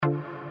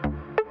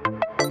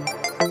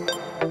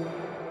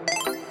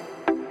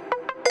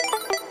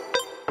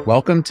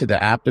Welcome to the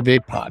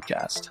Aptivate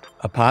Podcast,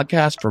 a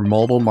podcast for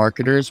mobile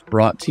marketers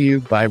brought to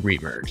you by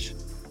Remerge.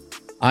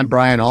 I'm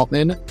Brian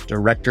Altman,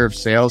 Director of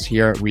Sales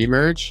here at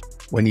Remerge.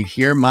 When you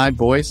hear my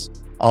voice,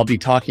 I'll be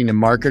talking to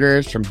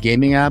marketers from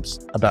gaming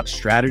apps about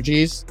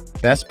strategies,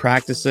 best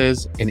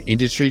practices, and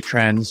industry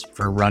trends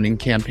for running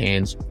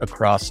campaigns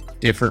across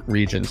different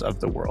regions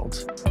of the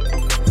world.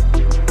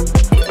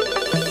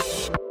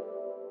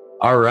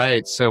 All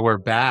right, so we're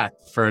back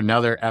for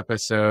another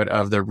episode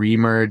of the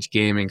Remerge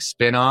Gaming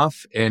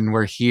spinoff, and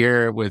we're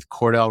here with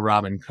Cordell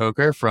Robin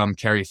Coker from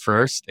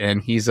Carry1st,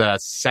 and he's a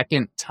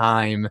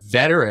second-time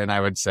veteran,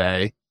 I would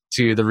say,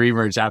 to the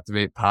Remerge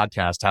Aptivate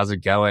podcast. How's it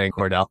going,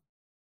 Cordell?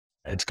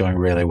 It's going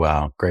really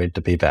well. Great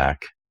to be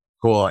back.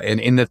 Cool. And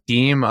in the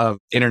theme of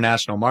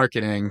international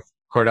marketing,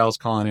 Cordell's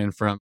calling in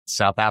from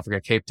South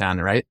Africa, Cape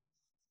Town, right?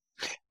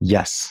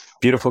 Yes,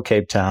 beautiful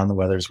Cape Town. The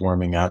weather's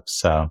warming up,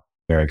 so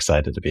very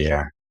excited to be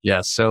here.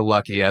 Yeah, so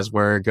lucky as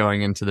we're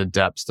going into the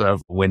depths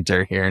of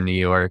winter here in New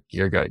York.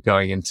 You're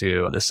going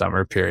into the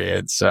summer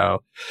period.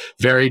 So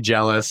very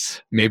jealous.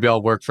 Maybe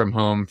I'll work from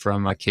home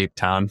from Cape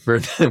Town for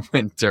the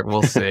winter.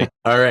 We'll see.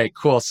 All right,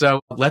 cool. So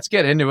let's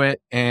get into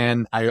it.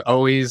 And I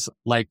always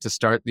like to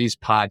start these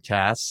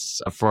podcasts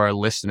for our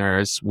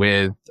listeners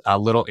with a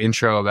little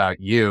intro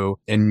about you.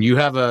 And you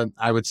have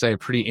I would say, a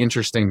pretty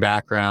interesting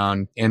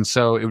background. And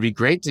so it would be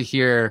great to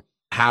hear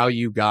how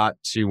you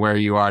got to where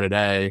you are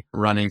today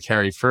running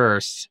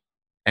Carry1st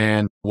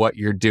and what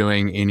you're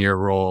doing in your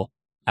role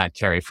at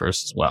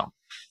Carry1st as well.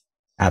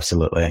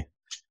 Absolutely.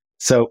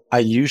 So I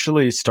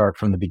usually start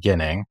from the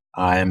beginning.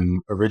 I'm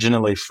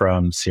originally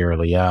from Sierra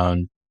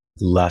Leone,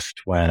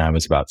 left when I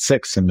was about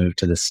 6 and moved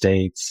to the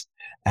States,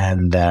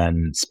 and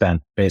then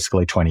spent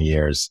basically 20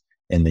 years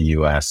in the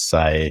US.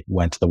 I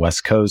went to the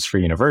West Coast for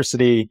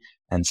university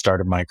and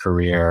started my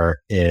career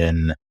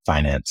in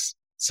finance.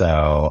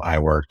 So I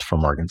worked for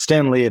Morgan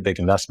Stanley, a big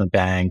investment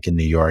bank in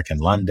New York and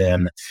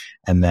London.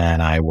 And then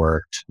I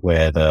worked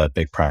with a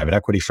big private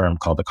equity firm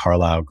called the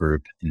Carlyle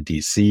Group in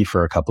DC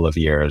for a couple of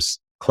years,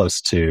 close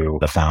to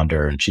the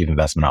founder and chief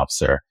investment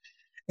officer.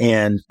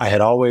 And I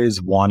had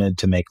always wanted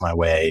to make my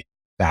way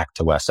back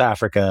to West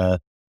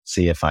Africa,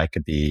 see if I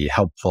could be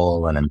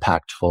helpful and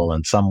impactful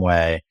in some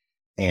way.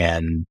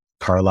 And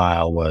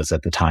Carlyle was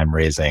at the time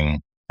raising,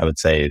 I would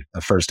say,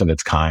 the first of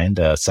its kind,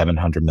 a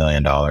 $700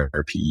 million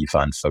PE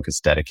fund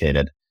focused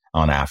dedicated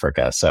on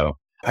Africa. So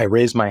I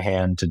raised my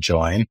hand to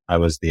join. I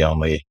was the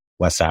only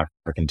West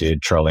African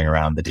dude trolling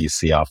around the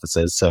DC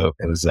offices. So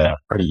it was a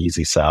pretty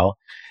easy sell,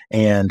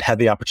 and had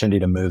the opportunity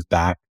to move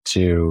back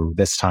to,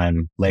 this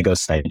time,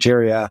 Lagos,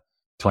 Nigeria,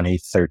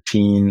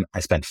 2013. I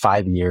spent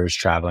 5 years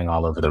traveling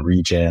all over the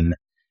region,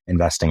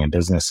 investing in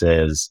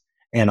businesses.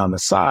 And on the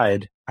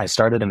side, I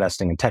started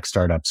investing in tech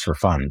startups for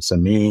fun. So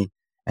me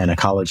and a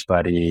college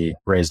buddy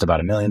raised about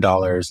 $1 million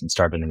and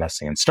started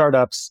investing in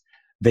startups.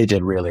 They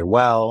did really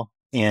well.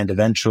 And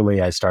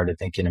eventually I started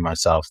thinking to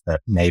myself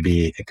that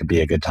maybe it could be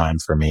a good time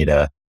for me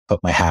to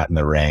put my hat in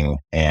the ring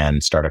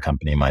and start a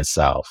company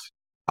myself.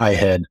 I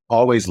had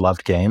always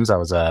loved games. I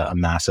was a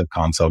massive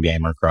console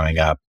gamer growing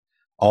up,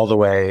 all the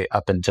way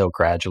up until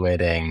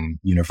graduating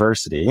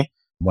university.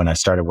 When I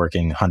started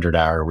working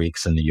 100-hour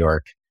weeks in New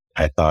York,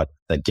 I thought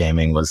that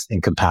gaming was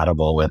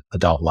incompatible with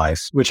adult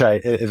life, which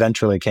I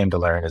eventually came to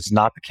learn is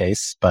not the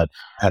case, but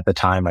at the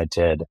time I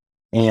did.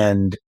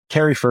 And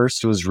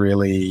Carry1st was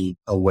really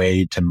a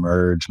way to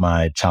merge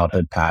my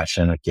childhood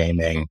passion of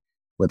gaming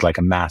with like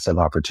a massive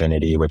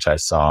opportunity, which I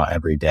saw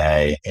every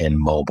day in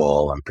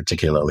mobile and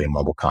particularly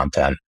mobile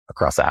content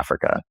across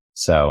Africa.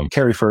 So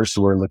Carry1st,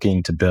 we're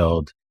looking to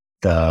build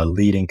the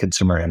leading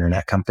consumer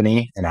internet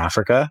company in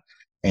Africa.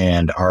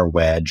 And our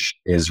wedge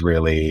is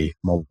really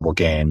mobile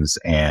games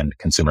and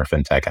consumer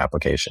fintech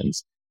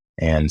applications.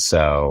 And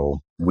so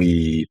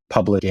we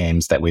publish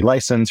games that we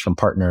license from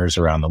partners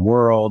around the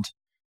world.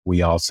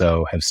 We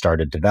also have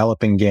started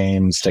developing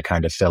games to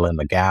kind of fill in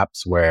the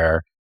gaps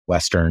where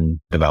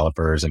Western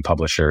developers and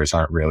publishers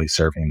aren't really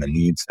serving the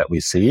needs that we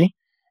see.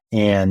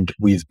 And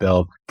we've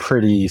built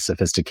pretty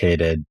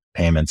sophisticated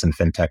payments and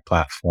fintech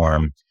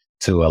platform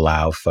to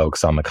allow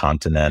folks on the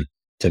continent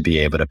to be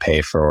able to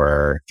pay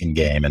for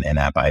in-game and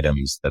in-app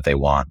items that they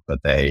want, but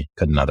they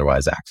couldn't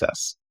otherwise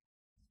access.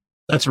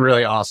 That's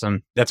really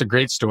awesome. That's a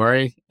great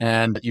story.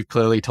 And you've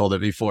clearly told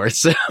it before.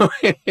 So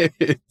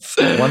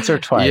once or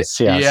twice.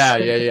 Yes.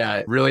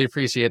 Yeah. Really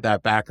appreciate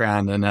that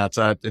background. And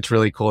it's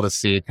really cool to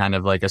see kind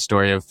of like a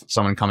story of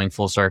someone coming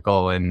full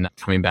circle and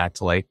coming back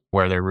to like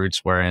where their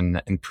roots were and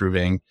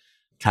improving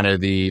kind of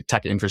the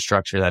tech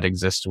infrastructure that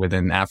exists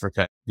within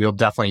Africa. We'll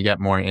definitely get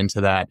more into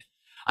that.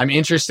 I'm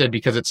interested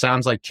because it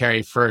sounds like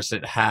Carry1st,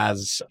 it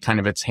has kind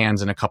of its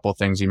hands in a couple of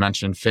things. You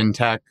mentioned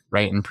fintech,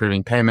 right?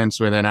 Improving payments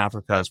within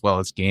Africa as well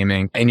as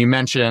gaming. And you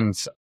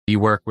mentioned you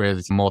work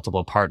with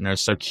multiple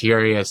partners. So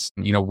curious,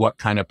 what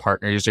kind of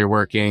partners you're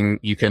working.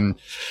 You can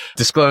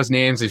disclose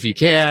names if you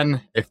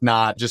can. If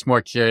not, just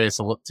more curious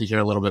to hear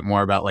a little bit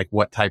more about like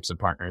what types of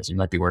partners you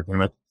might be working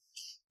with.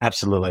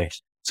 Absolutely.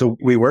 So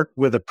we work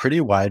with a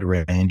pretty wide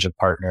range of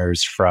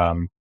partners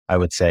from I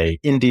would say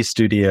indie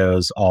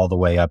studios all the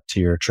way up to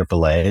your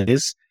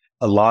AAAs.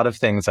 A lot of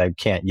things I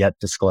can't yet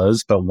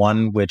disclose, but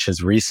one which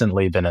has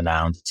recently been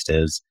announced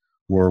is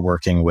we're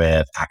working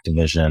with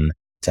Activision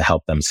to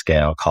help them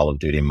scale Call of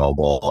Duty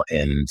Mobile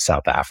in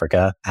South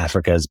Africa.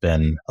 Africa has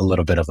been a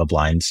little bit of a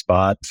blind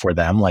spot for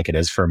them, like it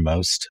is for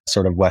most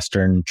sort of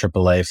Western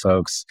AAA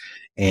folks.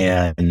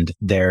 And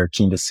they're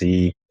keen to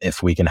see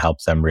if we can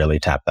help them really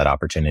tap that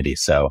opportunity.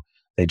 So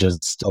they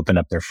just opened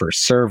up their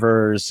first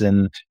servers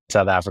in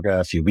South Africa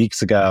a few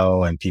weeks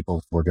ago, and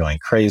people were going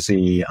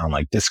crazy on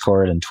like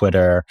Discord and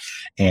Twitter.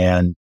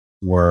 And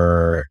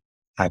we're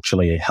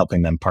actually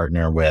helping them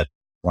partner with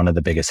one of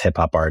the biggest hip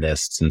hop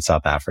artists in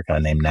South Africa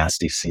named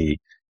Nasty C,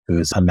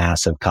 who's a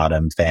massive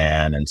Kadam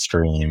fan and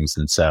streams.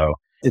 And so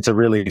it's a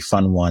really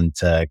fun one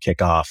to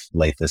kick off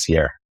late this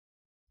year.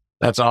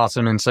 That's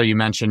awesome. And so you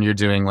mentioned you're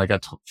doing like a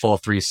full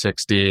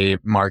 360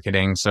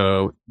 marketing.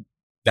 So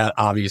that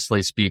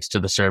obviously speaks to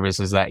the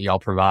services that y'all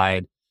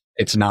provide.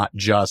 It's not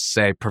just,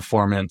 say,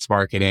 performance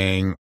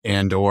marketing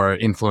and or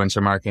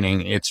influencer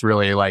marketing. It's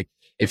really like,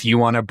 if you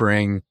want to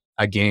bring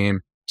a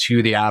game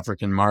to the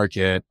African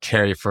market,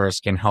 Carry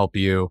First can help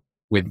you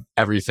with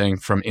everything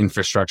from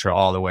infrastructure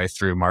all the way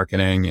through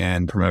marketing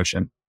and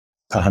promotion.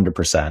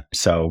 100%.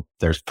 So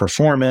there's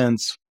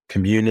performance,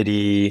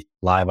 community,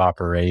 live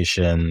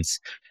operations.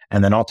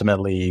 And then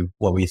ultimately,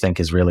 what we think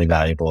is really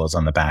valuable is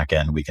on the back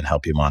end, we can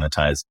help you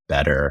monetize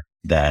better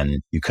than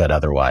you could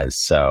otherwise.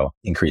 So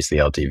increase the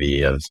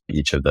LTV of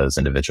each of those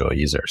individual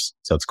users.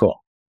 So it's cool.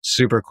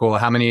 Super cool.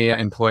 How many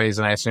employees?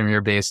 And I assume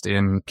you're based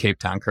in Cape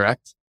Town,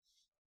 correct?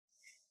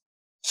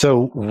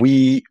 So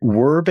we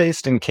were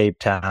based in Cape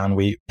Town.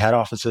 We had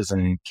offices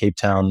in Cape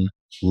Town,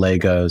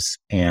 Lagos,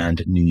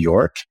 and New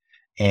York.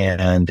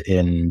 And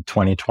in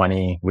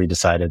 2020, we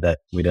decided that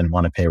we didn't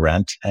want to pay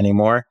rent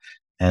anymore.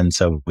 And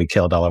so we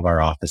killed all of our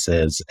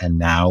offices. And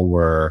now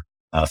we're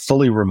a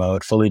fully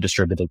remote, fully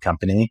distributed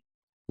company.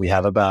 We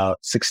have about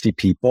 60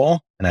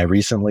 people. And I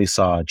recently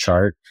saw a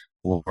chart.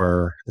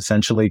 We're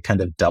essentially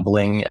kind of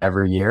doubling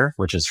every year,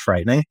 which is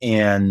frightening.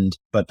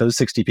 But those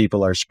 60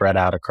 people are spread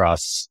out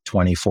across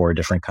 24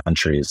 different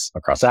countries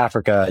across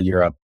Africa,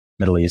 Europe,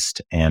 Middle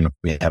East, and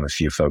we have a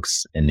few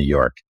folks in New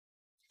York.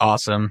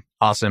 Awesome.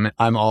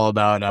 I'm all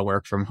about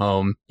work from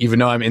home, even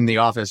though I'm in the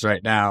office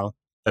right now.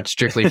 That's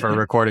strictly for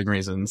recording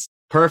reasons.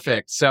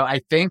 Perfect. So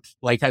I think,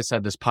 like I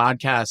said, this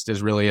podcast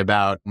is really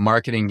about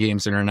marketing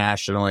games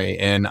internationally.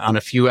 And on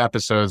a few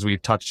episodes,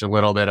 we've touched a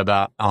little bit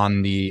about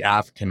on the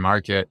African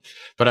market,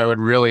 but I would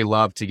really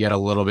love to get a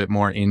little bit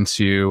more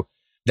into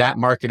that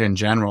market in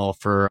general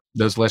for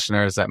those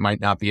listeners that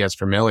might not be as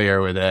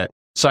familiar with it.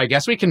 So I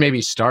guess we can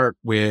maybe start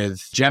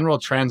with general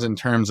trends in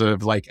terms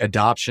of like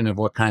adoption of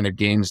what kind of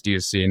games do you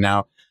see?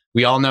 Now,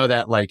 we all know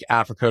that like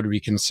Africa would be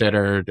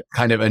considered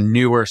kind of a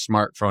newer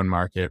smartphone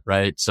market,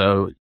 right?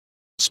 So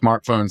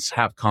smartphones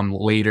have come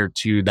later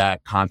to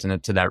that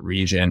continent, to that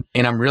region.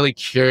 And I'm really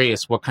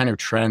curious what kind of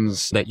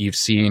trends that you've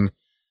seen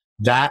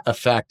that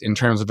affect in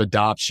terms of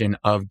adoption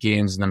of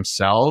games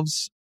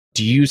themselves.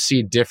 Do you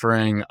see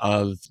differing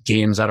of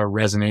games that are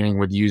resonating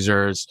with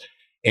users?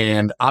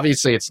 And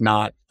obviously it's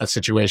not a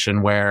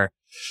situation where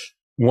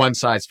one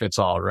size fits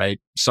all, right?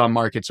 Some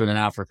markets within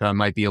Africa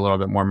might be a little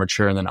bit more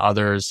mature than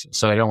others.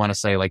 So I don't want to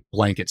say like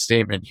blanket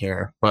statement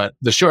here, but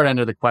the short end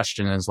of the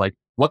question is like,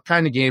 what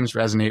kind of games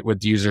resonate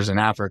with users in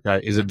Africa?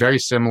 Is it very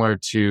similar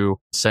to,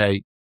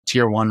 say,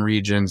 tier one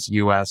regions,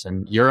 US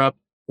and Europe,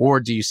 or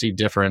do you see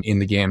different in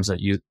the games that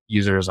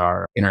users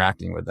are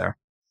interacting with there?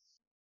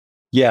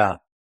 Yeah,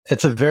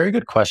 it's a very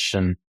good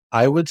question.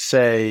 I would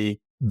say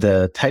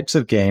the types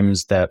of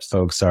games that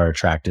folks are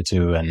attracted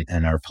to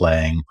and are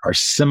playing are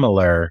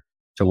similar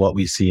to what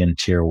we see in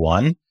tier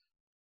one,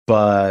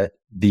 but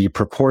the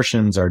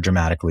proportions are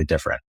dramatically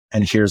different.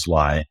 And here's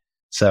why.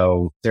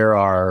 So there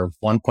are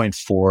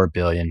 1.4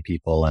 billion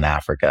people in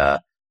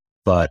Africa,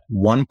 but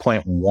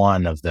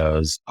 1.1 of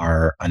those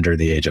are under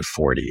the age of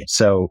 40.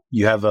 So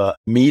you have a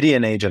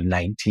median age of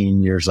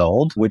 19 years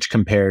old, which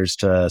compares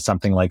to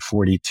something like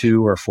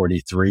 42 or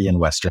 43 in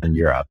Western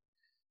Europe.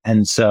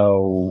 And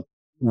so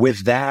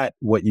with that,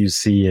 what you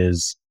see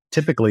is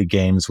typically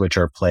games which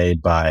are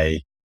played by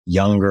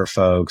younger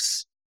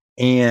folks,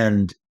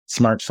 and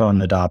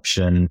smartphone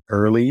adoption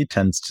early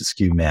tends to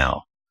skew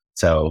male.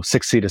 So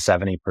 60 to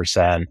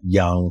 70%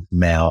 young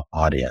male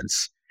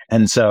audience.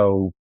 And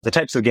so the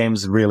types of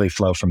games really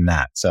flow from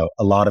that. So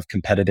a lot of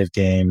competitive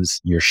games,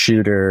 your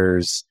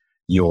shooters,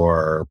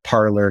 your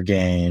parlor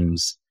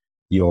games,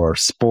 your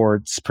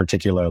sports,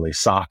 particularly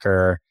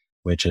soccer,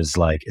 which is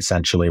like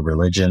essentially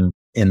religion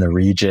in the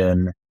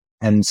region.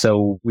 And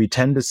so we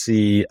tend to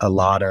see a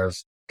lot of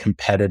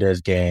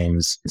competitive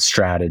games,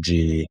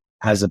 strategy,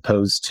 as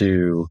opposed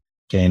to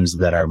games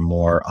that are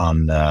more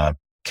on the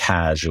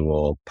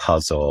casual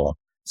puzzle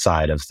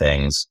side of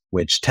things,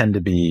 which tend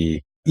to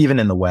be, even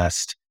in the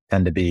West,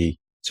 tend to be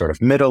sort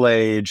of middle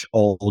age,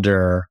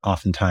 older,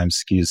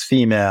 oftentimes skews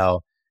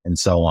female, and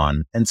so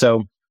on. And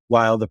so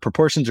while the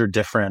proportions are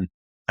different,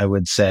 I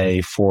would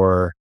say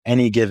for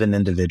any given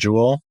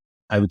individual,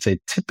 I would say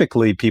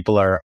typically people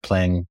are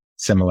playing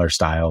similar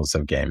styles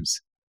of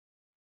games.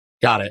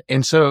 Got it.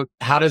 And so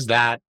how does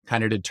that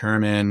kind of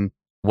determine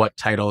what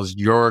titles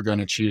you're going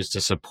to choose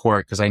to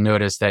support? Because I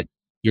noticed that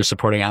you're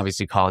supporting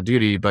obviously Call of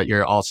Duty, but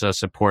you're also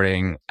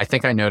supporting, I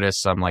think I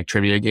noticed some like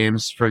trivia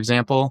games, for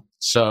example.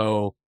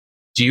 So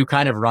do you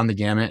kind of run the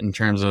gamut in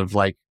terms of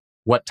like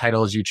what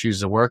titles you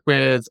choose to work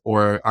with?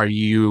 Or are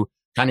you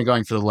kind of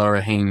going for the lower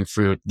hanging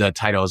fruit, the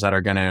titles that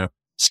are going to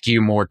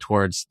skew more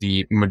towards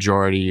the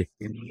majority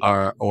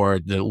or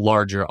the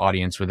larger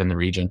audience within the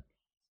region?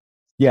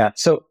 Yeah.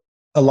 So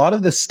a lot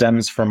of this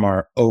stems from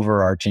our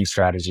overarching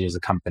strategy as a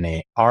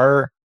company.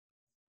 Our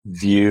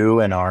view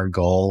and our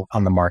goal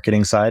on the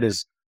marketing side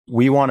is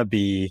we want to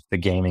be the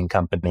gaming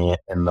company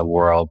in the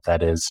world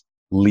that is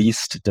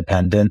least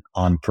dependent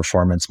on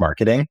performance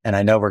marketing. And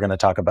I know we're going to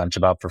talk a bunch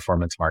about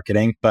performance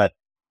marketing, but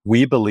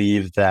we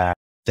believe that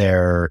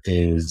there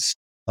is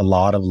a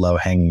lot of low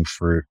hanging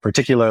fruit,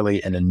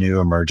 particularly in a new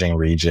emerging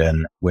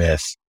region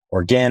with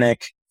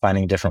organic,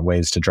 finding different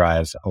ways to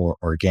drive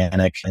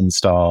organic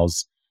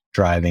installs,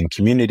 driving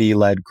community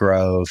led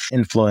growth,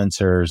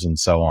 influencers, and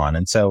so on.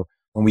 And so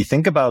when we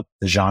think about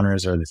the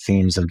genres or the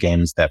themes of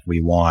games that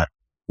we want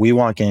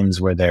games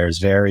where there's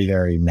very,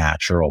 very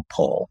natural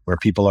pull, where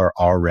people are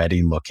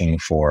already looking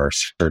for,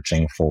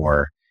 searching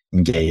for,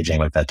 engaging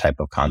with that type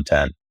of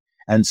content.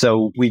 And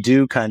so we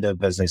do kind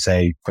of, as they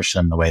say, push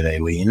them the way they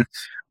lean.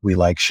 We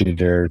like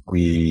shooter,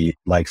 we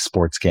like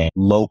sports game,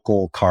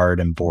 local card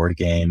and board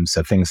games.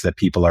 So things that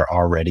people are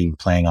already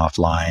playing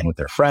offline with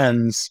their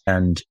friends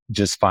and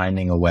just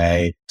finding a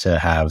way to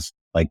have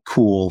like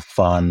cool,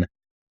 fun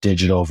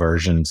digital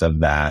versions of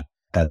that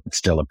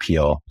still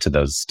appeal to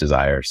those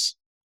desires.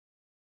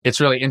 It's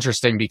really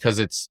interesting because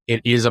it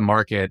is a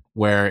market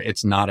where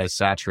it's not as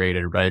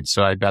saturated, right?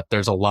 So I bet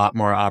there's a lot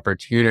more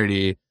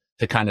opportunity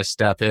to kind of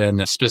step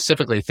in,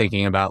 specifically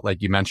thinking about,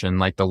 like you mentioned,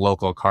 like the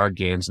local card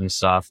games and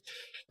stuff.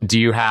 Do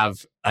you have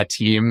a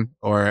team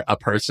or a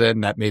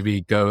person that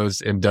maybe goes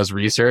and does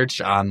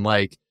research on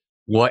like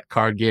what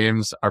card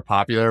games are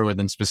popular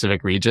within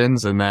specific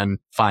regions and then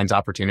finds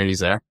opportunities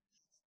there?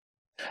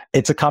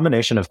 It's a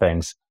combination of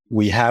things.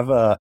 We have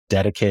a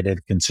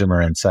dedicated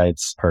consumer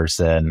insights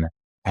person,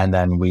 and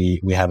then we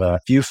have a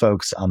few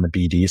folks on the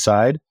BD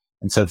side.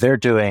 And so they're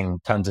doing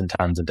tons and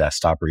tons of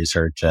desktop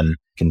research and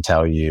can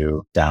tell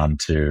you down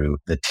to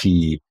the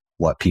T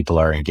what people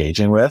are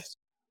engaging with.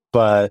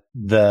 But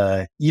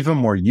the even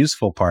more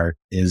useful part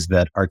is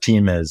that our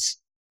team is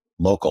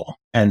local.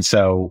 And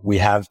so we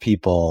have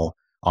people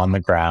on the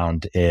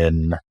ground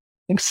in, I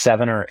think,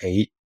 7 or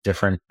 8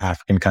 different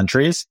African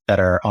countries that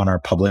are on our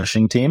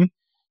publishing team.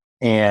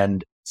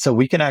 And so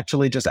we can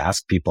actually just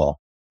ask people,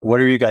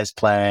 what are you guys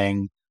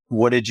playing?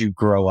 What did you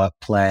grow up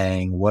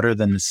playing? What are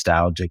the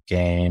nostalgic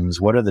games?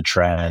 What are the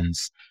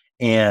trends?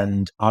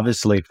 And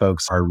obviously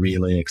folks are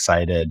really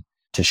excited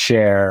to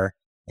share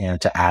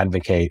and to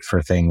advocate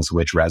for things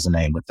which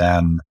resonate with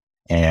them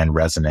and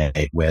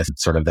resonate with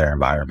sort of their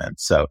environment.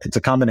 So it's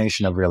a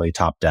combination of really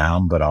top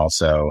down, but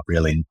also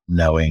really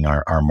knowing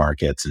our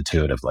markets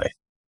intuitively.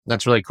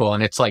 That's really cool.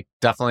 And it's like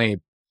definitely,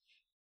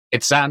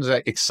 it sounds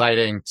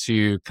exciting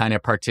to kind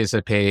of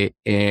participate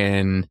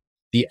in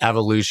the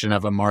evolution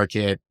of a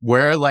market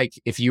where, like,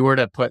 if you were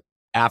to put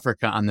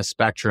Africa on the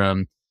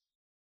spectrum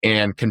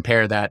and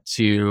compare that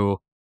to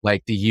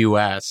like the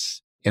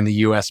US and the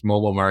US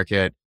mobile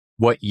market,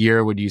 what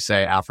year would you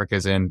say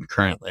Africa's in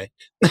currently?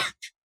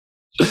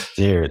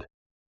 Dude,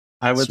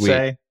 I would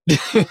say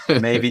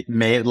maybe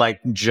like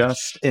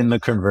just in the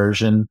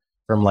conversion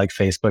from like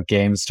Facebook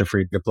games to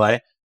free to play,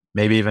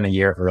 maybe even a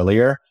year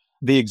earlier.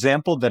 The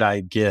example that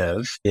I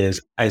give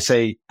is I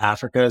say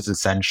Africa is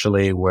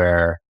essentially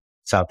where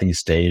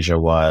Southeast Asia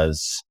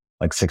was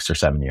like 6 or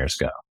 7 years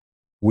ago.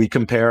 We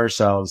compare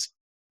ourselves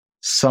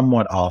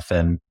somewhat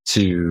often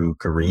to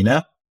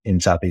Garena in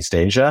Southeast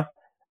Asia.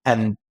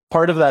 And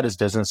part of that is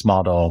business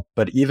model,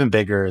 but even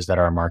bigger is that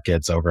our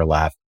markets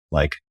overlap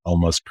like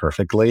almost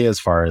perfectly as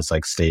far as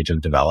like stage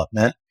of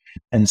development.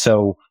 And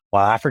so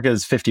while Africa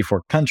is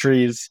 54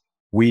 countries,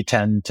 we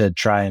tend to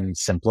try and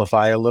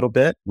simplify a little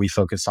bit. We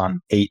focus on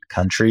 8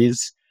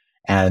 countries.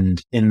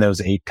 And in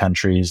those 8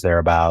 countries, there are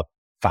about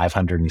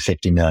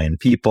 550 million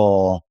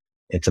people.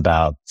 It's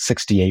about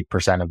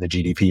 68% of the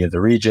GDP of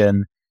the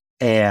region.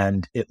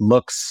 And it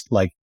looks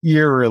like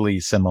eerily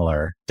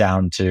similar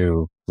down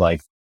to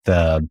like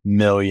the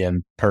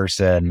million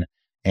person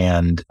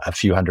and a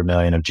few hundred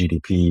million of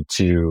GDP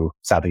to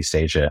Southeast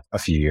Asia a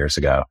few years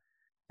ago.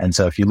 And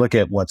so if you look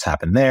at what's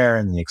happened there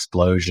and the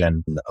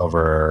explosion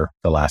over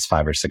the last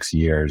 5 or 6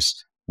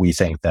 years, we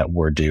think that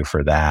we're due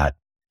for that.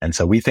 And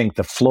so we think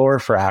the floor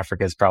for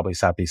Africa is probably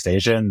Southeast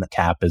Asia and the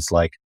cap is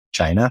like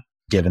China,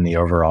 given the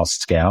overall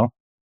scale.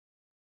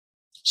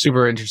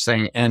 Super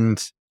interesting.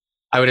 And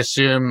I would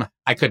assume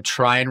I could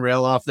try and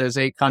rail off those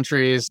 8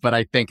 countries, but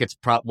I think it's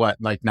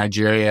like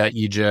Nigeria,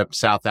 Egypt,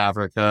 South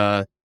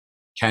Africa,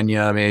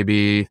 Kenya,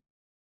 maybe.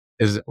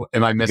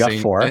 Am I missing? You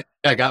got 4.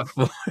 I got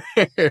 4.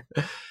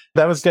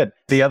 That was good.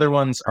 The other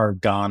ones are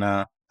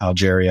Ghana,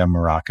 Algeria,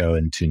 Morocco,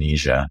 and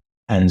Tunisia.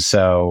 And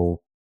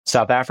so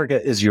South Africa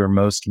is your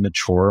most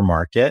mature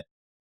market.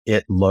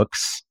 it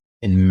looks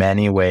in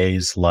many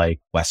ways like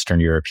Western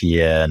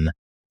European,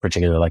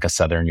 particularly like a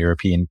Southern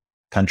European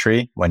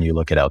country. When you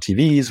look at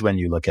LTVs, when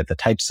you look at the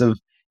types of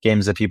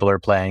games that people are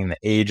playing, the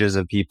ages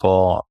of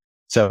people.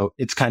 So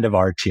it's kind of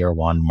our tier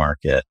one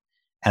market.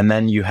 And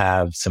then you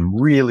have some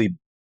really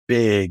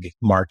big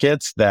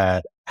markets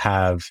that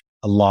have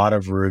a lot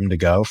of room to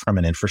go from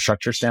an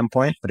infrastructure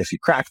standpoint. But if you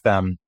crack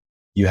them,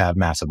 you have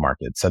massive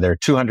markets. So there are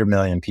 200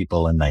 million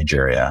people in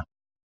Nigeria.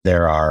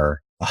 There are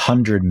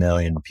 100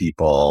 million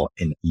people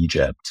in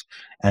Egypt.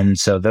 And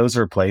so those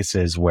are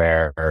places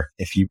where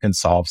if you can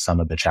solve some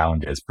of the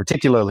challenges,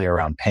 particularly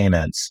around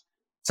payments,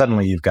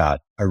 suddenly you've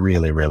got a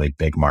really, really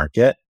big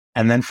market.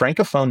 And then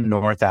Francophone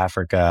North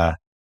Africa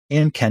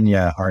and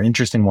Kenya are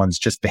interesting ones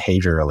just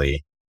behaviorally.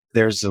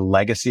 There's a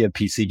legacy of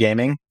PC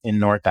gaming in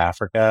North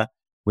Africa,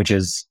 which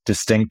is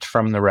distinct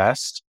from the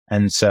rest.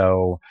 And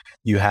so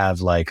you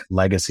have like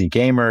legacy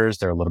gamers.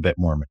 They're a little bit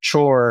more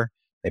mature.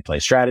 They play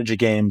strategy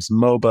games,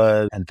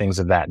 MOBA, and things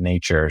of that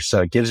nature.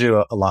 So it gives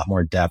you a lot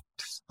more depth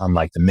on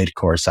like the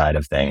mid-core side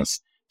of things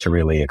to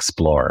really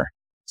explore.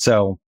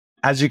 So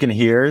as you can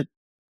hear,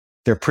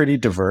 they're pretty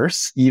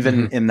diverse,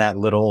 even in that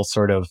little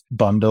sort of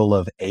bundle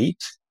of 8,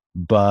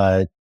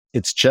 but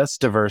it's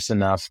just diverse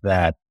enough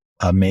that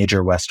a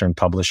major Western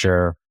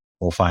publisher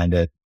will find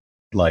it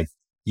like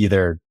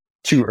either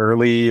too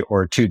early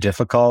or too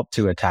difficult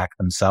to attack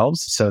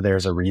themselves. So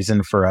there's a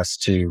reason for us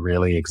to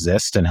really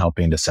exist in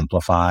helping to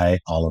simplify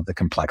all of the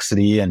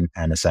complexity and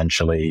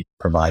essentially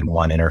provide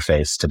one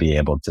interface to be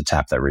able to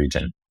tap that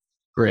region.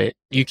 Great.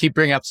 You keep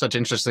bringing up such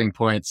interesting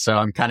points. So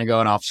I'm kind of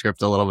going off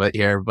script a little bit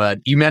here, but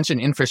you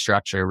mentioned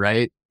infrastructure,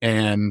 right?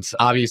 And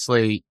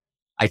obviously,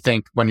 I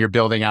think when you're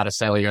building out a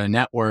cellular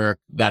network,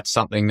 that's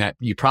something that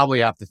you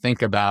probably have to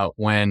think about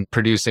when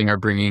producing or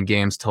bringing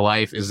games to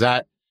life. Is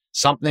that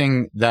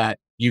something that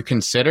you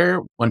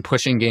consider when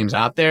pushing games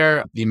out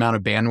there, the amount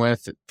of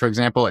bandwidth, for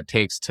example, it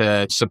takes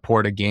to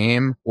support a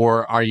game?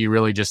 Or are you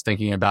really just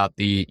thinking about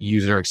the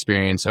user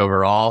experience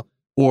overall?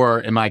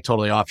 Or am I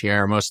totally off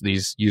here? Are most of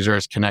these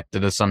users connected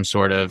to some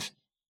sort of,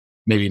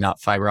 maybe not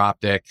fiber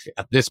optic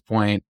at this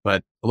point,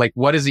 but like,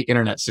 what does the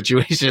internet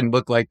situation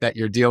look like that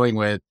you're dealing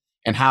with?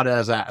 And how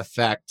does that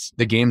affect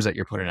the games that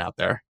you're putting out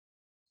there?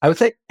 I would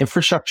say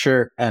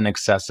infrastructure and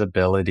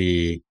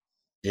accessibility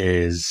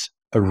is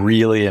a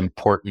really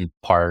important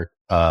part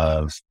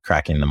of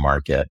cracking the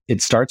market.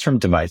 It starts from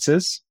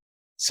devices.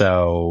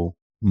 So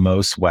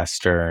most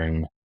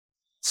Western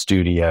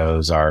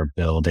studios are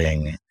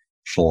building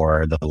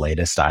for the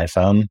latest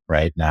iPhone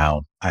right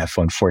now,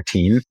 iPhone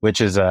 14,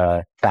 which is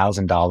a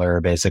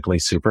 $1,000 basically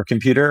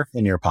supercomputer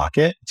in your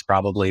pocket. It's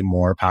probably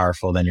more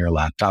powerful than your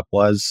laptop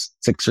was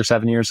 6 or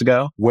 7 years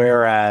ago.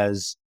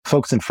 Whereas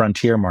folks in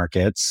frontier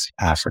markets,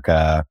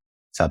 Africa,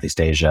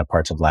 Southeast Asia,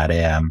 parts of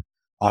LATAM,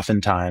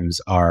 oftentimes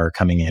are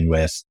coming in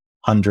with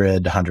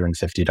 $100,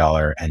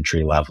 $150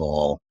 entry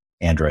level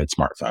Android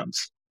smartphones.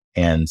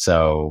 And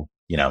so,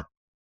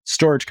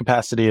 storage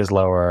capacity is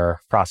lower,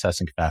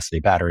 processing capacity,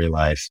 battery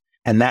life.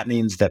 And that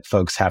means that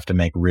folks have to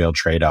make real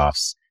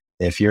trade-offs.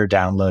 If you're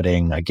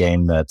downloading a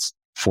game that's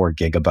 4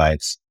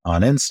 gigabytes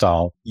on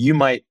install, you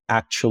might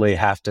actually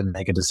have to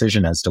make a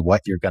decision as to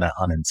what you're going to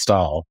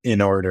uninstall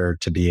in order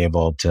to be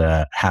able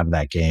to have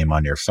that game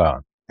on your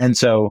phone. And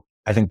so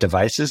I think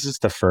devices is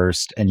the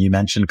first, and you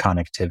mentioned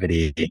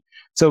connectivity.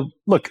 So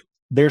look,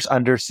 there's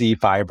undersea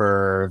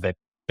fiber that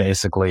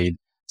basically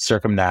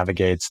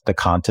circumnavigates the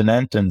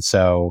continent. And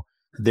so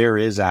there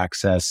is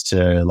access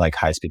to like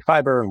high-speed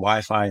fiber and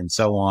Wi-Fi and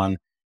so on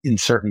in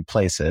certain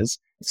places.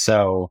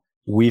 So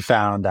we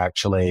found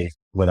actually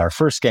with our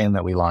first game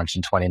that we launched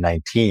in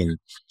 2019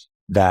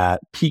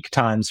 that peak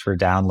times for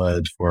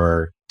downloads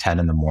were 10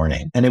 in the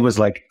morning. And it was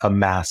like a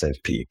massive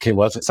peak. It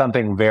wasn't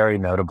something very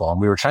notable.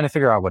 And we were trying to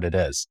figure out what it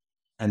is.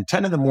 And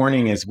 10 in the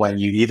morning is when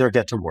you either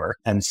get to work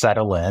and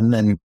settle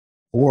in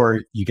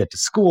or you get to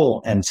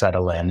school and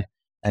settle in.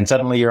 And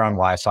suddenly you're on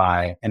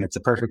Wi-Fi and it's a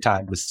perfect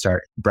time to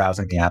start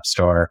browsing the App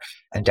Store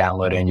and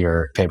downloading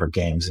your favorite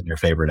games and your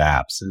favorite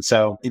apps. And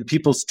so in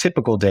people's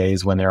typical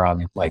days when they're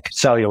on like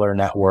cellular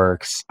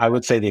networks, I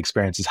would say the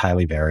experience is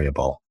highly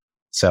variable.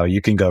 So you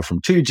can go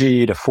from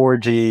 2G to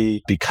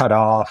 4G, be cut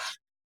off.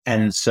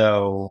 And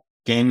so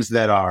games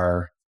that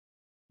are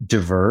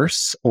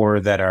diverse or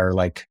that are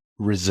like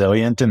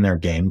resilient in their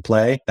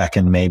gameplay that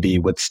can maybe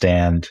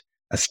withstand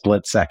a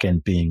split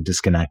second being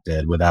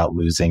disconnected without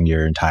losing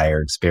your entire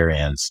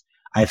experience,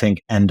 I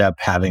think end up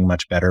having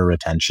much better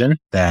retention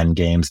than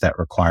games that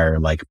require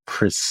like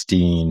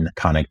pristine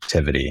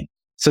connectivity.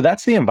 So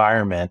that's the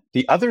environment.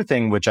 The other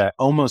thing, which I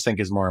almost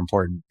think is more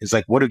important, is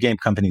like, what do game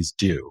companies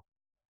do?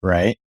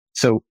 Right?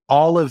 So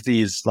all of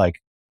these like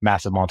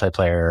massive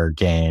multiplayer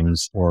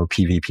games or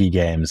PvP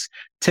games,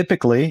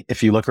 typically,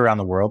 if you look around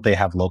the world, they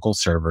have local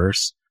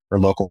servers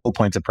or local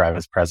points of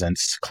private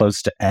presence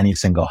close to any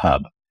single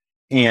hub.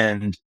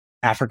 And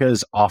Africa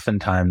is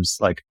oftentimes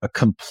like a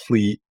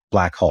complete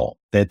black hole,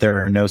 that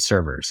there are no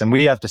servers. And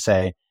we have to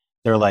say,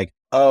 they're like,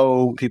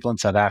 oh, people in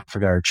South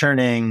Africa are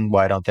churning.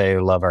 Why don't they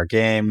love our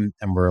game?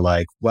 And we're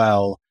like,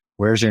 well,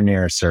 where's your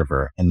nearest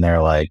server? And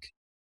they're like,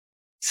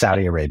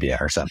 Saudi Arabia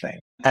or something.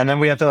 And then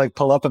we have to like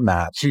pull up a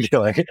map and be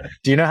like,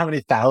 do you know how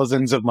many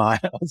thousands of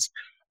miles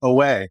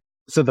away?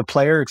 So the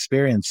player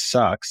experience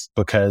sucks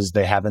because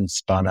they haven't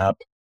spun up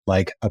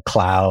like a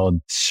cloud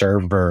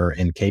server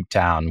in Cape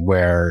Town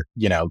where,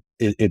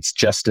 it's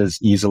just as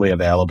easily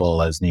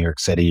available as New York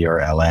City or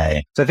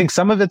LA. So I think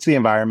some of it's the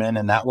environment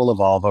and that will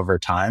evolve over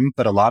time,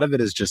 but a lot of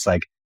it is just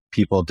like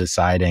people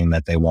deciding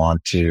that they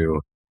want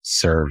to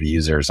serve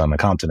users on the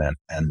continent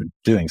and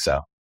doing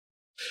so.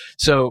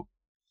 So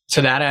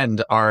to that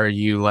end, are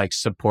you like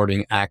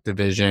supporting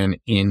Activision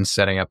in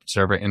setting up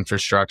server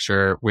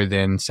infrastructure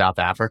within South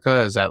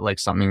Africa? Is that like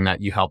something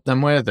that you help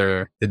them with,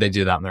 or did they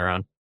do that on their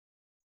own?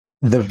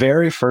 The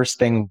very first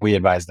thing we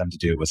advised them to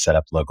do was set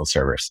up local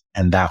servers.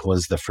 And that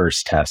was the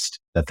first test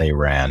that they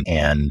ran.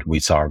 And we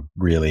saw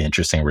really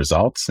interesting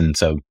results. And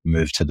so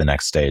moved to the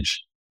next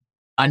stage.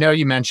 I know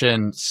you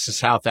mentioned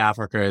South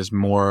Africa is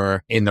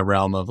more in the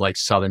realm of like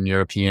Southern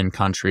European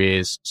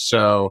countries.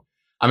 So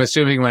I'm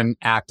assuming when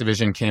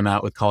Activision came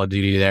out with Call of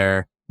Duty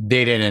there,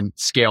 they didn't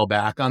scale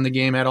back on the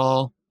game at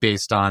all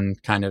based on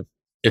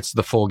it's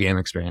the full game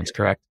experience,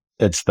 correct?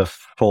 It's the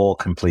full,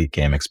 complete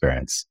game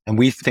experience. And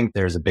we think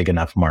there's a big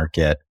enough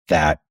market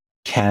that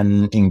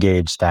can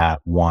engage that,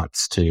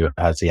 wants to,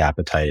 has the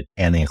appetite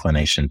and the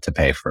inclination to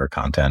pay for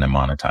content and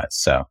monetize.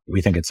 So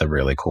we think it's a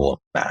really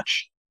cool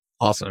match.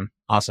 Awesome.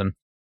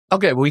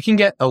 Okay, well, we can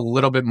get a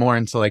little bit more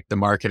into like the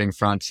marketing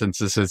front since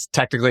this is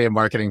technically a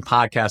marketing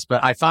podcast,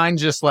 but I find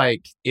just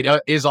like it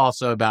is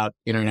also about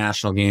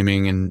international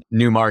gaming and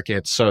new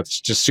markets. So it's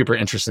just super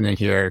interesting to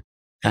hear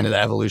kind of the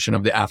evolution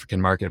of the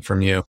African market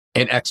from you,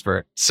 an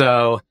expert.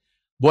 So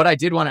what I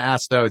did want to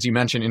ask though, is you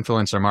mentioned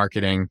influencer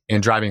marketing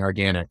and driving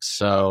organics.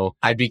 So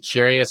I'd be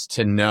curious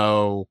to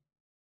know,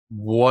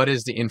 what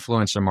is the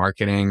influencer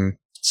marketing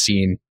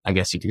scene, I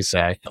guess you could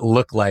say,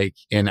 look like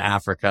in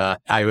Africa?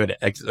 I would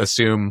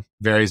assume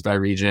varies by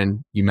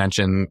region. You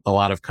mentioned a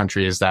lot of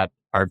countries that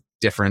are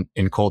different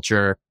in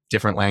culture,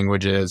 different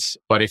languages.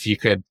 But if you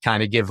could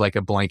kind of give like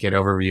a blanket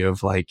overview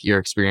of like your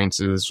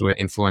experiences with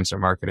influencer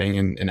marketing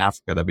in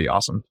Africa, that'd be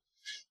awesome.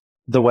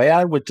 The way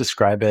I would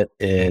describe it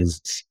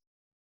is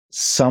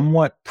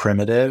somewhat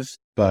primitive,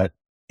 but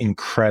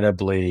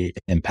incredibly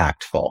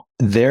impactful.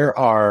 There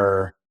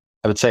are,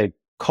 I would say,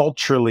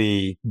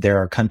 culturally, there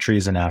are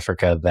countries in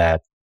Africa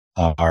that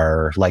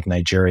are like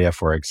Nigeria,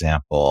 for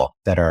example,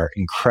 that are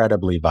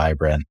incredibly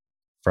vibrant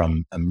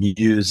from a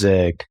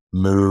music,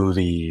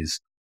 movies,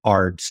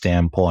 art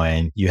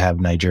standpoint. You have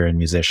Nigerian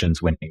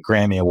musicians winning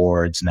Grammy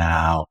Awards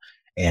now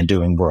and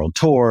doing world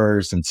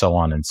tours and so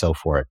on and so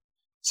forth.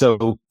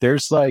 So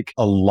there's like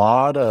a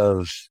lot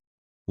of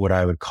what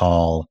I would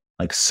call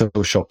like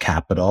social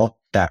capital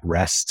that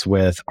rests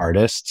with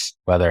artists,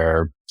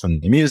 whether from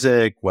the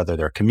music, whether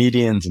they're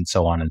comedians and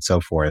so on and so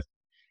forth.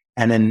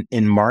 And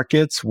in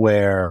markets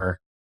where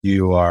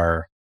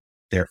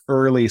they're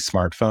early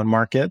smartphone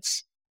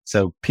markets.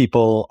 So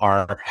people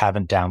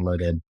haven't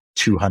downloaded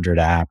 200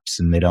 apps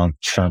and they don't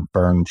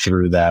burn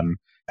through them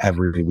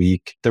every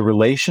week. The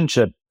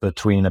relationship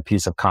between a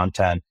piece of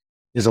content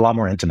is a lot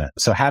more intimate.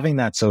 So having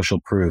that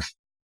social proof,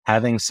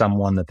 having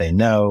someone that they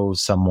know,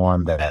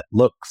 someone that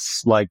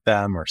looks like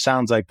them or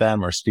sounds like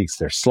them or speaks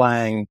their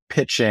slang,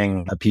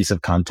 pitching a piece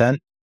of content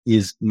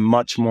is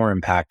much more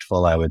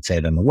impactful, I would say,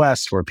 than the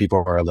West, where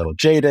people are a little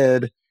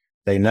jaded.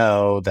 They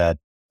know that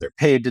they're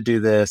paid to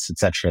do this, et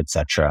cetera, et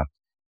cetera.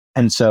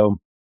 And so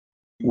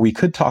we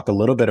could talk a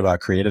little bit about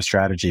creative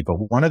strategy, but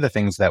one of the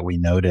things that we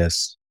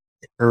noticed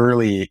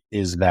early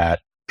is that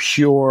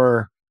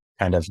pure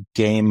kind of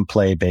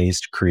gameplay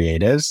based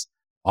creatives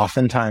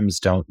oftentimes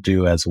don't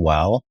do as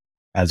well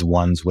as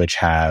ones which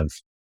have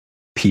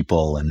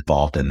people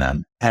involved in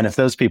them. And if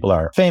those people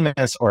are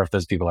famous or if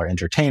those people are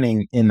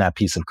entertaining in that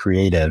piece of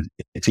creative,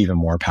 it's even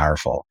more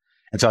powerful.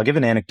 And so I'll give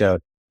an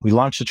anecdote. We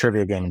launched a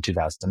trivia game in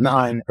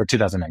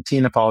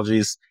 2019,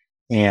 apologies.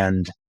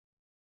 And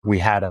we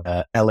had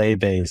a LA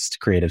based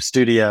creative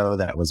studio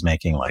that was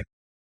making like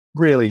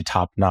really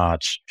top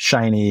notch,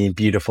 shiny,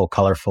 beautiful,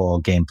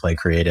 colorful gameplay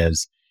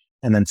creatives.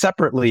 And then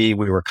separately,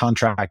 we were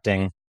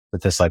contracting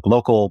with this like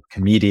local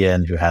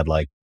comedian who had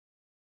like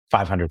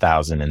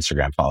 500,000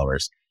 Instagram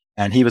followers.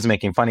 And he was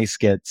making funny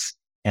skits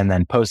and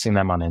then posting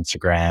them on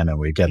Instagram. And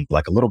we get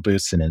like a little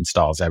boost in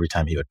installs every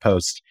time he would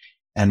post.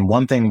 And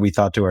one thing we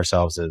thought to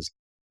ourselves is,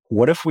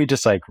 what if we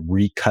just like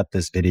recut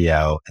this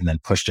video and then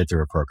pushed it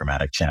through a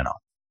programmatic channel?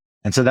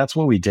 And so that's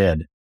what we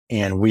did.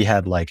 And we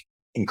had like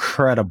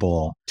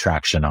incredible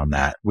traction on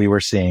that. We were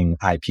seeing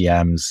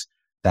IPMs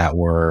that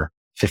were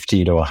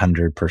 50 to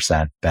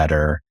 100%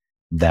 better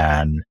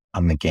than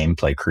on the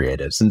gameplay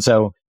creatives. And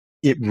so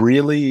it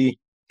really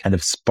kind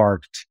of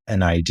sparked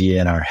an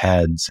idea in our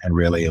heads and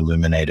really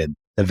illuminated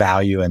the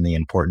value and the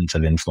importance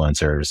of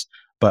influencers,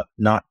 but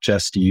not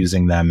just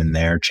using them in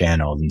their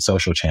channels and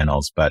social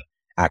channels, but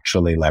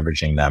actually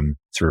leveraging them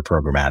through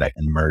programmatic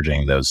and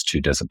merging those two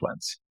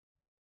disciplines.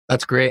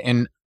 That's great.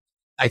 And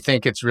I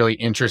think it's really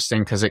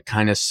interesting because it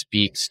kind of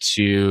speaks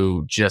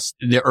to just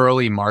the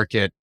early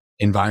market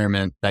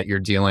environment that you're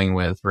dealing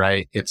with,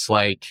 right? It's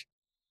like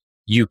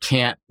you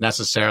can't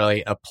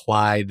necessarily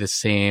apply the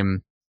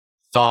same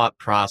thought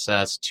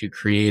process to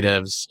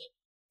creatives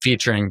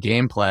featuring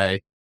gameplay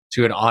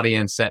to an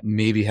audience that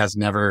maybe has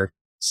never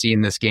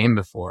seen this game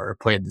before or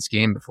played this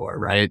game before,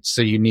 right?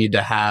 So you need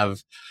to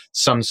have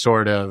some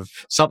sort of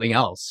something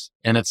else.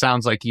 And it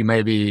sounds like you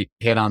maybe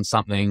hit on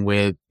something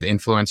with the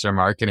influencer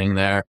marketing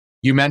there.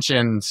 You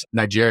mentioned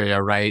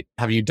Nigeria, right?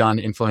 Have you done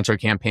influencer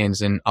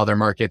campaigns in other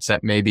markets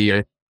that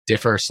maybe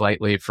differ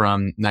slightly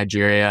from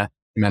Nigeria?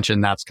 You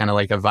mentioned that's kind of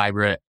like a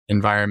vibrant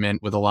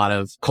environment with a lot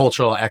of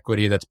cultural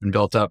equity that's been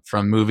built up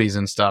from movies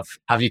and stuff.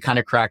 Have you kind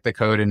of cracked the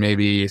code in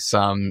maybe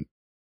some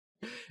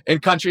in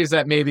countries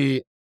that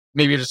maybe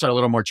just are a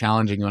little more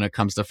challenging when it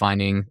comes to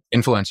finding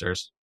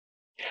influencers?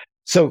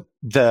 So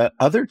the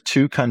other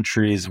two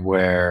countries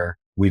where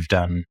we've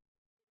done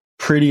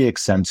pretty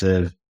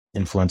extensive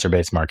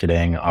influencer-based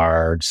marketing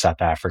are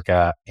South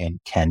Africa and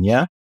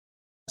Kenya.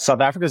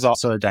 South Africa is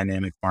also a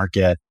dynamic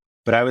market,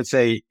 but I would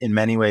say in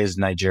many ways,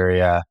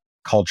 Nigeria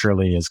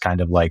culturally is kind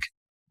of like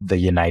the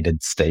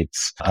United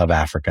States of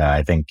Africa.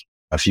 I think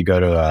if you go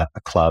to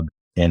a club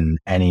in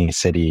any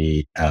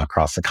city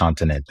across the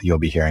continent, you'll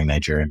be hearing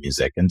Nigerian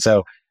music. And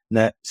so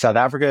South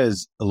Africa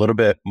is a little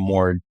bit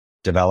more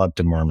developed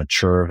and more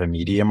mature of a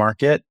media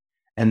market.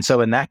 And so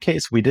in that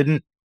case, we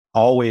didn't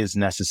always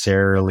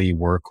necessarily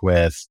work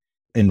with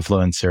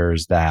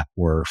influencers that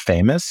were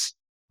famous.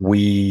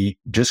 We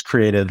just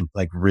created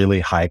like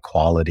really high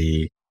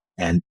quality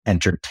and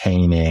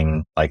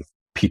entertaining, like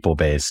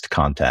people-based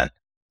content.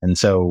 And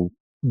so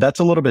that's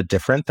a little bit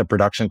different. The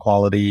production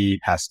quality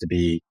has to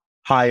be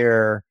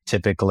higher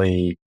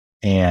typically.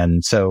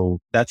 And so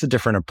that's a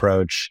different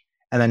approach.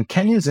 And then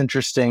Kenya is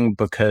interesting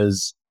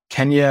because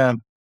Kenya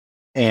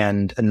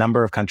and a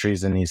number of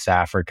countries in East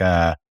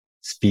Africa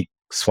speak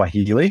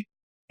Swahili,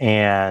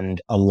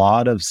 and a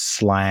lot of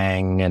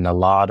slang and a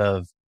lot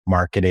of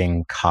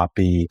marketing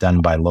copy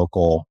done by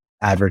local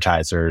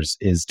advertisers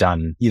is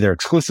done either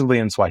exclusively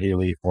in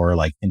Swahili or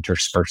like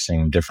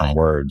interspersing different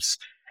words.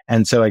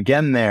 And so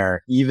again,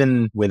 there,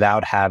 even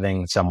without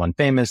having someone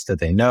famous that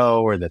they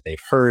know or that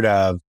they've heard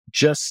of,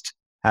 just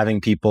having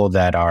people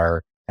that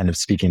are kind of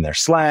speaking their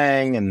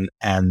slang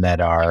and that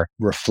are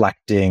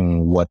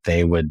reflecting what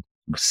they would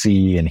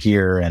see and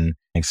hear and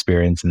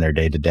experience in their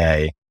day to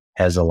day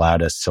has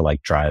allowed us to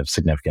like drive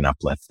significant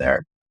uplift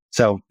there.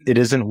 So it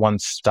isn't one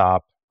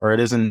stop or it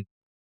isn't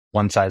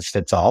one size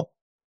fits all,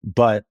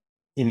 but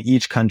in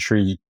each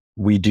country,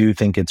 we do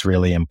think it's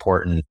really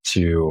important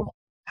to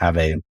have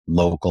a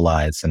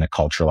localized and a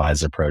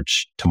culturalized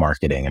approach to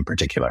marketing in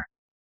particular.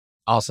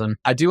 Awesome.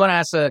 I do want to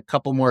ask a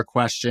couple more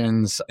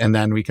questions and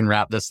then we can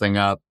wrap this thing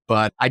up.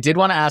 But I did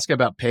want to ask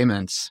about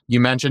payments. You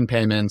mentioned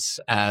payments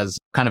as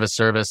kind of a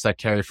service that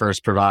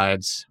CarryFirst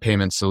provides,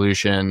 payment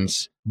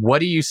solutions. What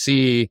do you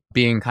see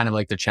being kind of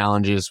like the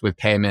challenges with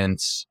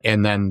payments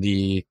and then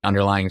the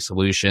underlying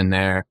solution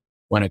there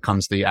when it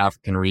comes to the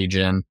African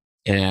region?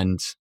 And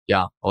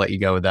yeah, I'll let you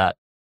go with that.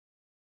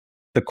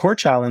 The core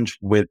challenge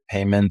with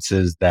payments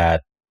is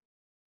that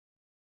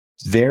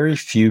very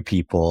few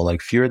people,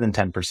 like fewer than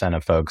 10%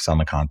 of folks on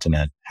the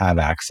continent, have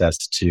access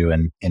to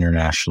an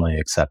internationally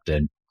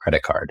accepted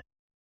credit card.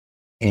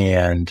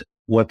 And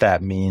what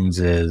that means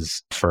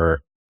is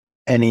for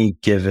any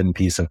given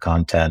piece of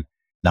content,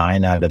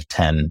 9 out of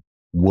 10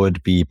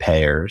 would-be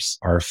payers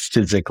are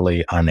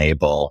physically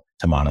unable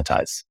to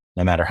monetize.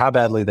 No matter how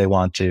badly they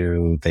want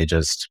to, they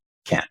just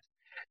can't.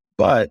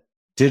 But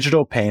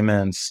digital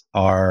payments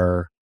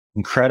are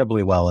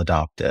incredibly well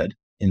adopted.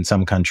 In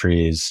some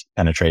countries,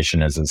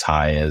 penetration is as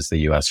high as the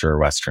US or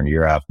Western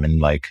Europe.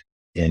 And like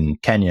in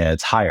Kenya,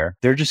 it's higher.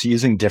 They're just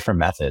using different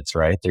methods,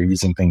 right? They're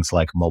using things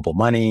like mobile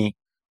money,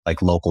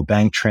 like local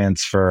bank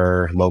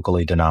transfer,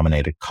 locally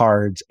denominated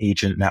cards,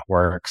 agent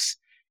networks.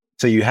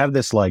 So you have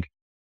this like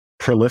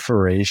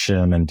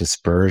proliferation and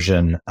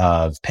dispersion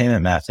of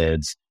payment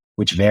methods,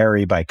 which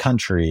vary by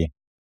country.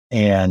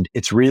 And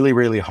it's really,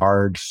 really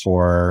hard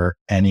for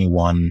any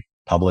one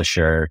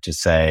publisher to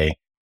say,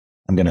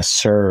 I'm going to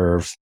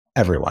serve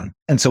everyone.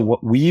 And so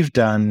what we've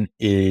done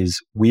is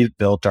we've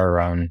built our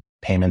own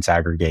payments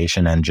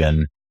aggregation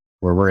engine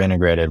where we're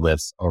integrated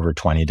with over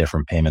 20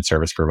 different payment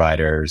service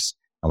providers.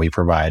 And we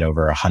provide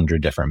over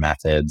 100 different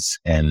methods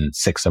in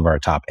 6 of our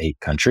top 8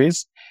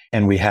 countries.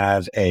 And we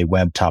have a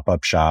web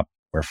top-up shop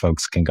where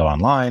folks can go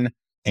online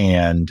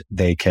and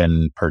they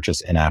can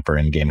purchase in-app or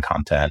in-game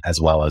content as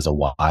well as a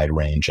wide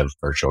range of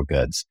virtual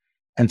goods.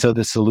 And so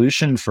the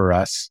solution for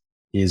us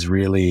is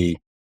really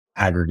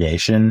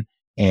aggregation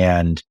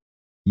and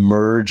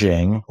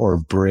merging or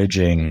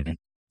bridging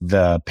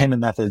the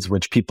payment methods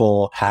which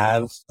people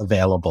have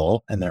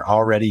available and they're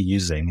already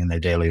using in their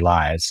daily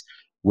lives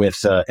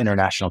with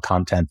international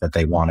content that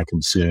they want to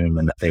consume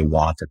and that they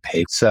want to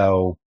pay.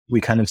 So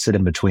we kind of sit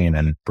in between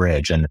and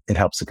bridge, and it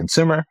helps the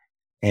consumer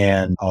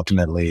and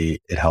ultimately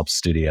it helps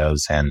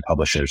studios and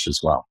publishers as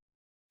well.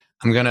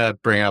 I'm going to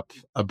bring up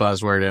a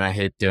buzzword and I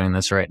hate doing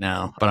this right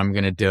now, but I'm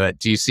going to do it.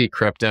 Do you see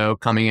crypto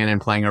coming in and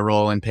playing a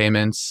role in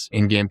payments,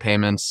 in-game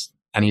payments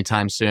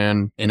anytime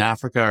soon in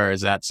Africa, or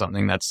is that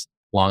something that's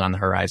long on the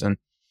horizon?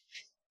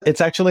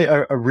 It's actually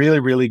a really,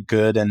 really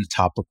good and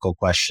topical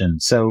question.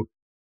 So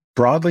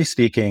broadly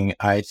speaking,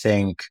 I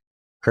think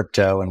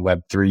crypto and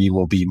Web3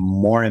 will be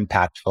more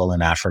impactful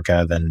in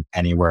Africa than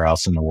anywhere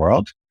else in the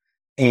world.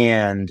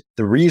 And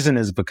the reason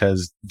is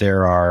because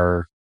there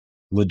are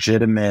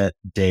legitimate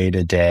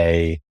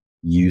day-to-day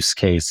use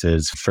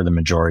cases for the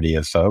majority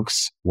of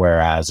folks,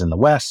 whereas in the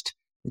West,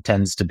 it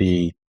tends to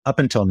be, up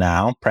until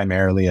now,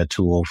 primarily a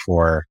tool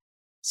for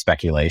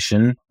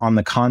speculation. On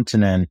the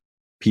continent,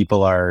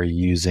 people are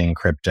using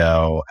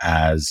crypto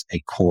as a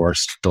core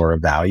store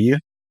of value.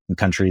 In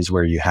countries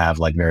where you have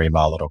like very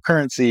volatile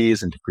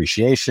currencies and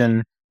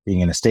depreciation, being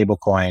in a stable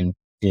coin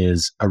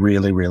is a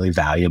really, really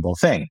valuable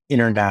thing.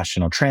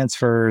 International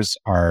transfers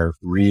are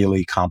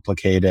really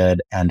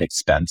complicated and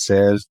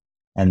expensive.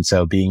 And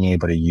so being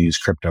able to use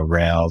crypto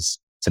rails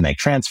to make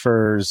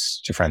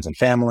transfers to friends and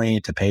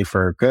family, to pay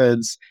for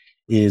goods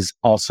is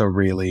also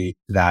really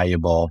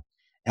valuable.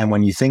 And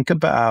when you think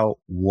about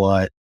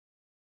what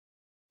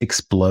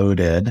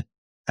exploded,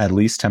 at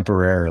least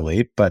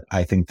temporarily, but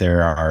I think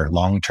there are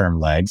long-term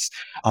legs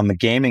on the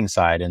gaming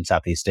side in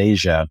Southeast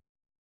Asia,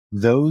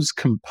 those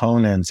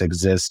components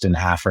exist in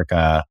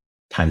Africa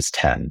times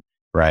 10,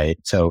 right?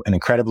 So an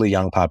incredibly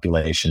young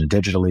population,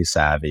 digitally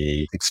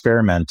savvy,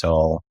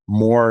 experimental,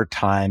 more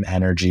time,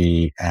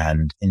 energy,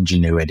 and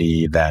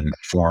ingenuity than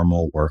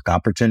formal work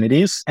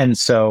opportunities. And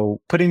so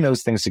putting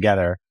those things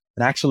together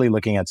and actually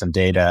looking at some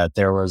data,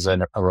 there was a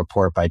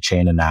report by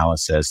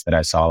Chainalysis that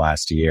I saw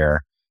last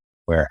year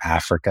where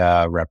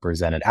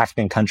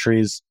African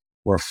countries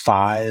were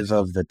 5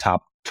 of the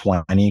top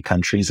 20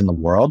 countries in the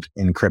world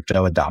in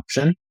crypto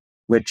adoption,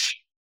 which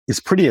is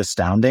pretty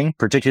astounding,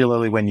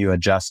 particularly when you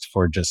adjust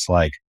for just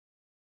like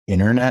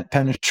internet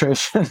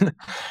penetration,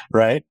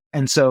 right?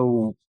 And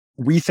so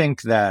we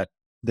think that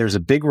there's a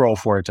big role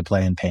for it to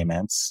play in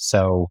payments.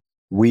 So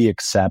we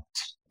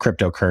accept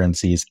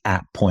cryptocurrencies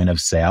at point of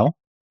sale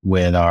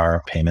with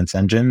our payments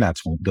engine.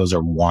 Those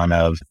are one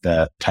of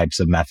the types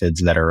of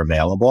methods that are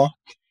available.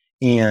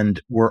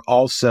 And we're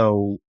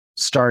also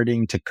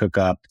starting to cook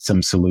up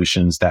some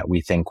solutions that we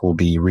think will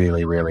be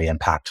really, really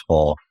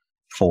impactful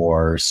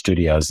for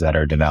studios that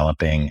are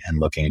developing and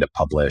looking to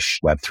publish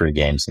Web3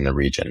 games in the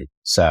region.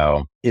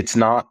 So it's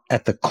not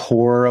at the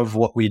core of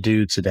what we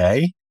do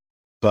today,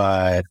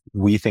 but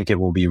we think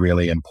it will be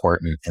really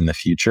important in the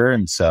future.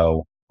 And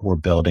so we're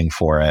building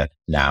for it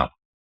now.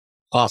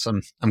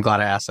 Awesome. I'm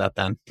glad I asked that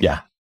then.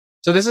 Yeah.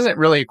 So this isn't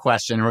really a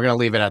question. We're going to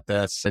leave it at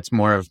this. It's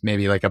more of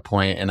maybe like a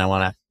point, and I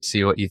want to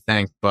see what you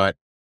think. But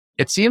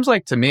it seems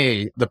like to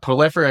me, the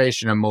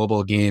proliferation of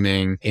mobile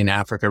gaming in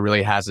Africa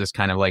really has this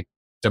kind of like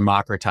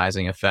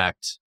democratizing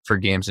effect for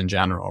games in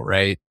general,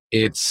 right?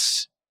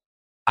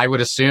 I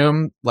would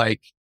assume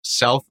like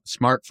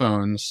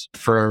smartphones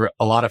for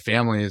a lot of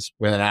families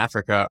within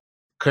Africa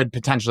could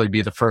potentially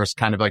be the first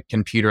kind of like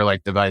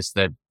computer-like device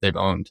that they've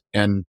owned.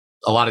 And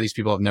a lot of these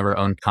people have never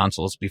owned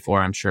consoles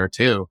before, I'm sure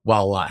too.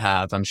 Well, a lot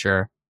have, I'm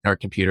sure, or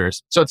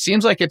computers. So it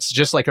seems like it's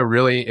just like a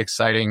really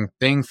exciting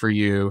thing for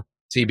you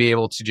to be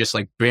able to just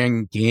like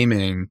bring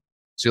gaming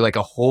to like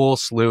a whole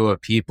slew of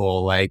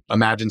people. Like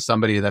imagine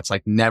somebody that's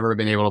like never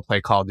been able to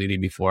play Call of Duty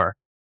before,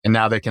 and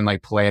now they can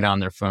like play it on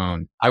their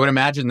phone. I would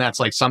imagine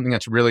that's like something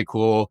that's really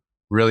cool,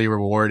 really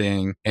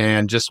rewarding,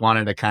 and just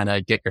wanted to kind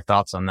of get your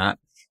thoughts on that.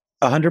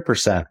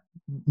 100%.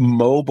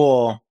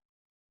 Mobile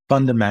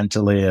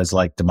fundamentally is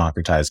like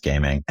democratized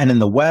gaming. And in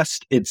the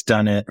West, it's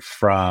done it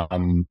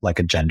from like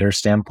a gender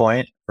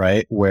standpoint,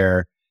 right?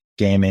 Where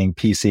gaming,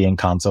 PC and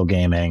console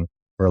gaming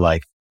were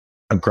like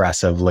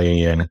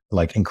aggressively and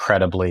like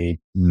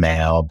incredibly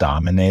male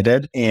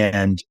dominated.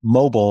 And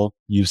mobile,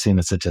 you've seen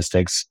the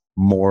statistics,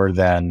 more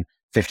than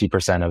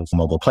 50% of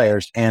mobile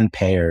players and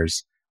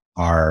payers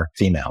are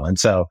female. And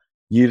so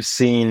you've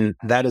seen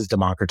that is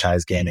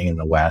democratized gaming in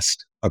the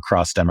West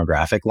across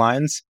demographic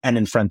lines. And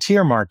in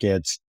frontier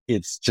markets,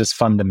 it's just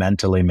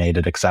fundamentally made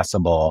it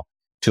accessible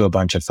to a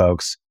bunch of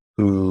folks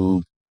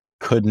who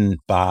couldn't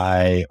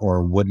buy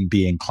or wouldn't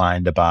be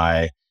inclined to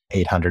buy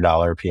 $800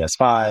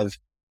 PS5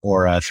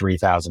 or a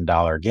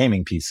 $3,000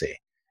 gaming PC.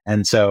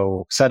 And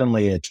so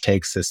suddenly it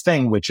takes this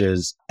thing, which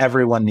is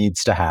everyone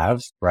needs to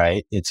have,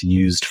 right? It's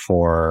used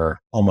for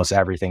almost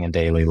everything in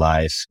daily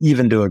life,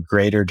 even to a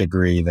greater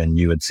degree than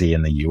you would see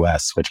in the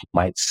US, which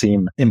might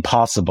seem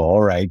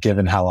impossible, right?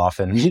 Given how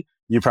often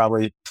you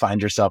probably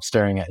find yourself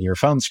staring at your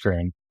phone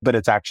screen, but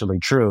it's actually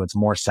true. It's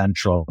more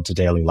central to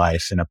daily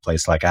life in a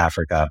place like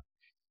Africa.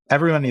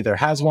 Everyone either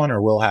has one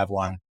or will have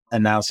one.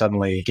 And now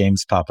suddenly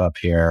games pop up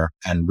here,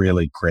 and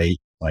really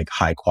great, like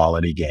high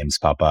quality games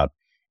pop up.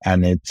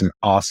 And it's an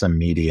awesome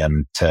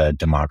medium to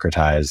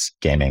democratize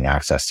gaming,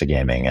 access to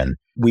gaming. And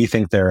we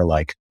think there are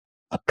like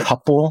a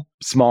couple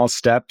small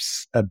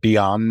steps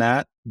beyond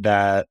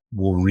that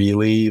will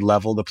really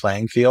level the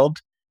playing field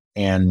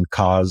and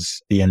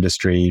cause the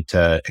industry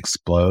to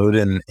explode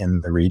in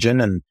the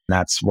region. And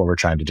that's what we're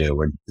trying to do.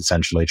 We're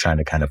essentially trying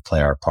to kind of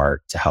play our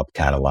part to help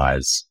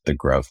catalyze the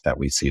growth that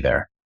we see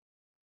there.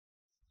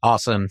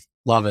 Awesome.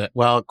 Love it.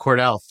 Well,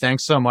 Cordell,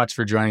 thanks so much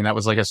for joining. That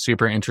was like a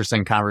super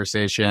interesting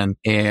conversation.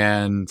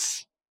 And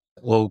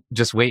we'll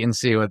just wait and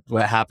see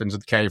what happens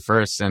with Carry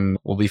First, and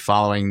we'll be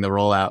following the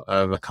rollout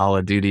of Call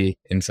of Duty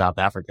in South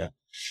Africa.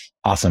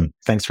 Awesome.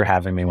 Thanks for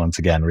having me once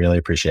again. Really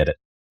appreciate it.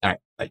 All right.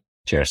 Bye.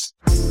 Cheers.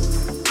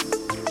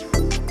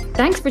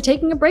 Thanks for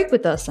taking a break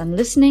with us and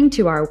listening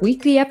to our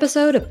weekly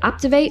episode of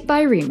Aptivate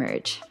by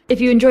Remerge. If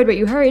you enjoyed what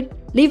you heard,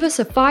 leave us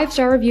a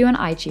 5-star review on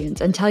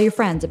iTunes and tell your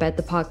friends about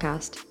the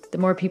podcast. The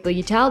more people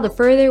you tell, the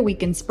further we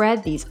can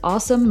spread these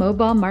awesome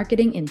mobile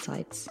marketing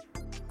insights.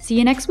 See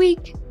you next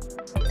week.